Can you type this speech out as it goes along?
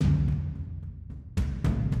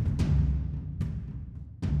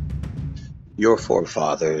Your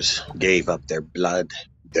forefathers gave up their blood,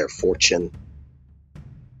 their fortune,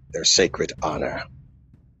 their sacred honor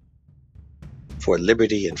for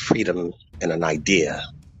liberty and freedom and an idea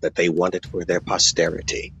that they wanted for their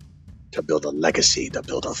posterity, to build a legacy, to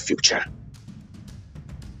build a future.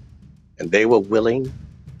 And they were willing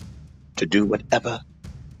to do whatever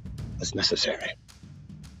was necessary.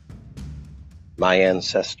 My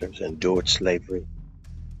ancestors endured slavery,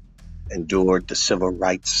 endured the civil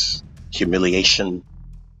rights humiliation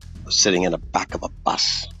of sitting in the back of a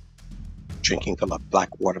bus, drinking from a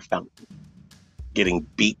black water fountain, getting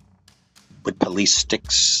beat with police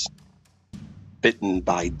sticks, bitten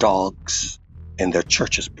by dogs, and their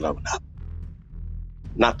churches blown up.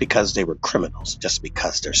 Not because they were criminals, just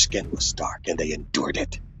because their skin was dark and they endured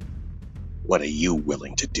it. What are you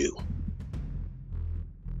willing to do?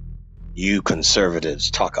 You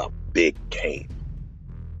conservatives talk a big game,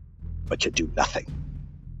 but you do nothing.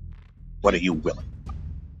 What are you willing?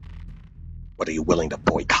 What are you willing to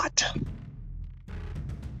boycott?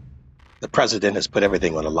 The president has put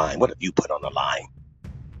everything on the line. What have you put on the line?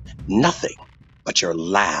 Nothing but your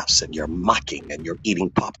laughs and your mocking and your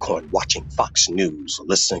eating popcorn, watching Fox News,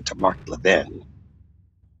 listening to Mark Levin.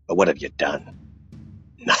 But what have you done?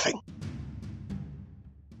 Nothing.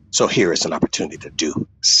 So here is an opportunity to do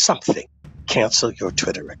something. Cancel your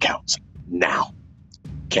Twitter accounts now.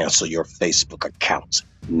 Cancel your Facebook accounts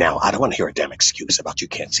now. I don't want to hear a damn excuse about you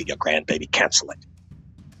can't see your grandbaby. Cancel it.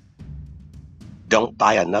 Don't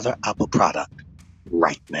buy another Apple product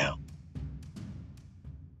right now.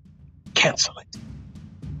 Cancel it.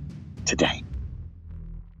 Today.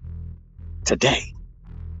 Today.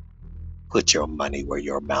 Put your money where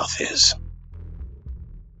your mouth is.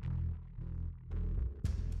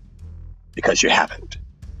 Because you haven't.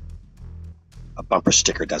 A bumper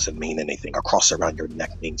sticker doesn't mean anything. A cross around your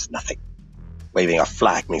neck means nothing. Waving a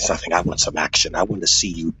flag means nothing. I want some action. I want to see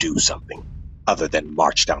you do something other than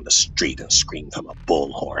march down the street and scream from a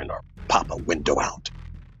bullhorn or pop a window out.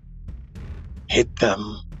 Hit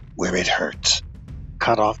them where it hurts.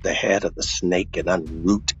 Cut off the head of the snake and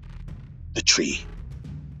unroot the tree.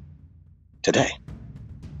 Today.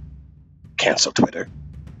 Cancel Twitter.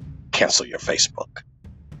 Cancel your Facebook.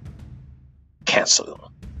 Cancel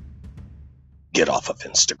them. Get off of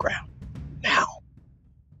Instagram. Now.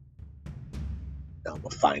 Now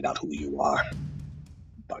we'll find out who you are.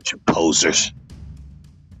 Bunch of posers.